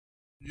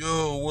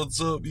Yo,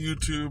 what's up,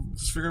 YouTube?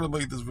 Just figured I'd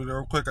make this video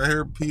real quick. I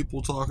hear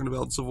people talking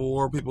about Civil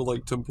War, people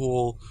like Tim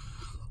Pool,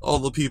 all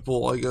the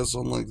people, I guess,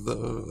 on like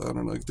I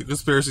don't know, like the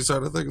conspiracy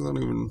side of things. I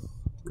don't even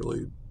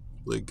really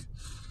like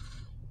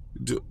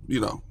do,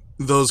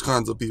 those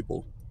kinds of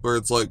people where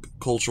it's like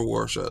culture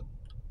war shit.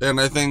 And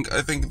I think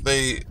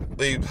they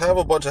have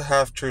a bunch of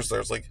half truths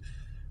there. It's like,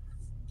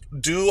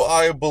 do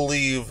I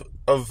believe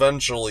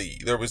eventually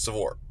there will be Civil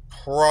War?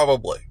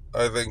 Probably.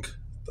 I think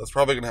that's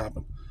probably gonna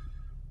happen.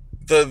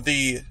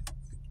 The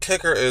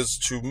kicker is,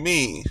 to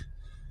me,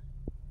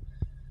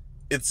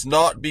 it's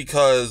not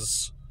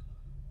because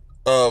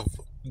of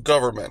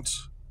government.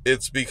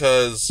 It's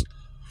because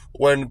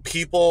when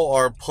people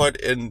are put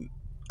in,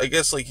 I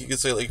guess, like, you could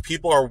say, like,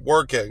 people are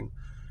working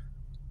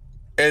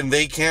and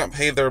they can't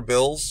pay their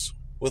bills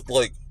with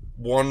like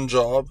one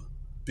job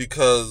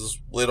because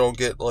they don't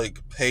get like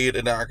paid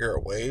an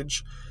accurate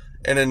wage,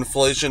 and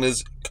inflation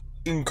is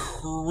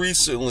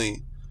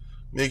increasingly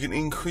making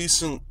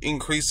increasing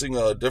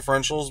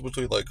differentials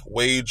between like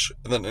wage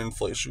and then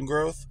inflation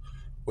growth,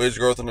 wage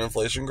growth and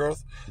inflation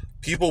growth.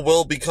 People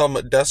will become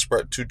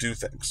desperate to do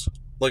things.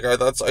 Like,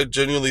 I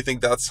genuinely think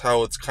that's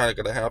how it's kind of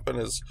going to happen.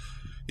 Is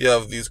you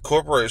have these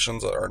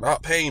corporations that are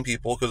not paying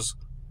people because,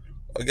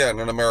 again,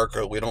 in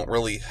America we don't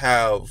really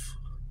have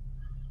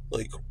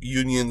like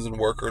unions and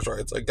workers'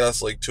 rights, I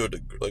guess, like to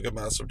a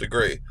massive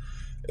degree.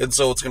 And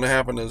so what's going to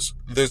happen is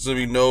there's going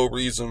to be no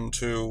reason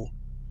to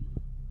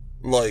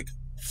like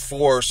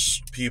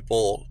force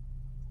people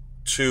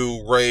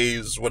to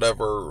raise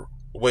whatever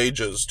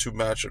wages to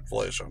match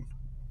inflation.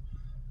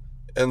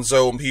 And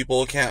so when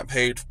people can't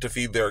pay to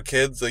feed their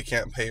kids, they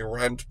can't pay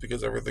rent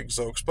because everything's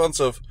so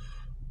expensive.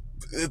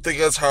 I think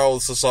that's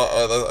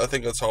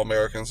how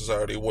American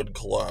society would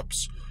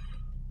collapse,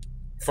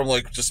 from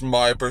like just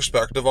my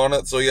perspective on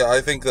it. So yeah,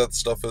 I think that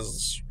stuff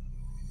is,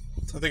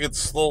 I think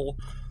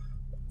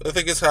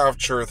it's half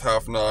truth,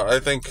 half not.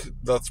 I think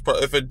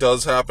if it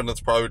does happen,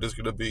 it's probably just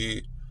going to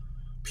be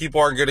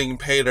people aren't getting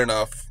paid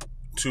enough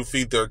to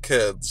feed their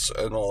kids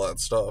and all that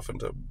stuff,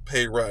 and to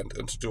pay rent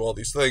and to do all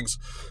these things,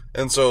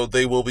 and so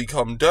they will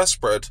become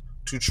desperate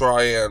to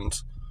try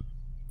and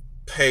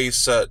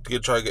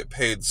get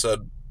paid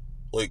said,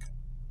 like,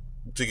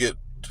 to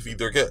feed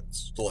their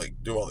kids, to like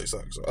do all these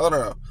things. I don't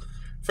know.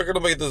 Figured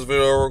to make this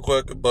video real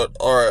quick, but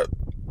alright.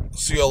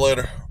 See y'all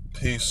later.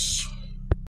 Peace.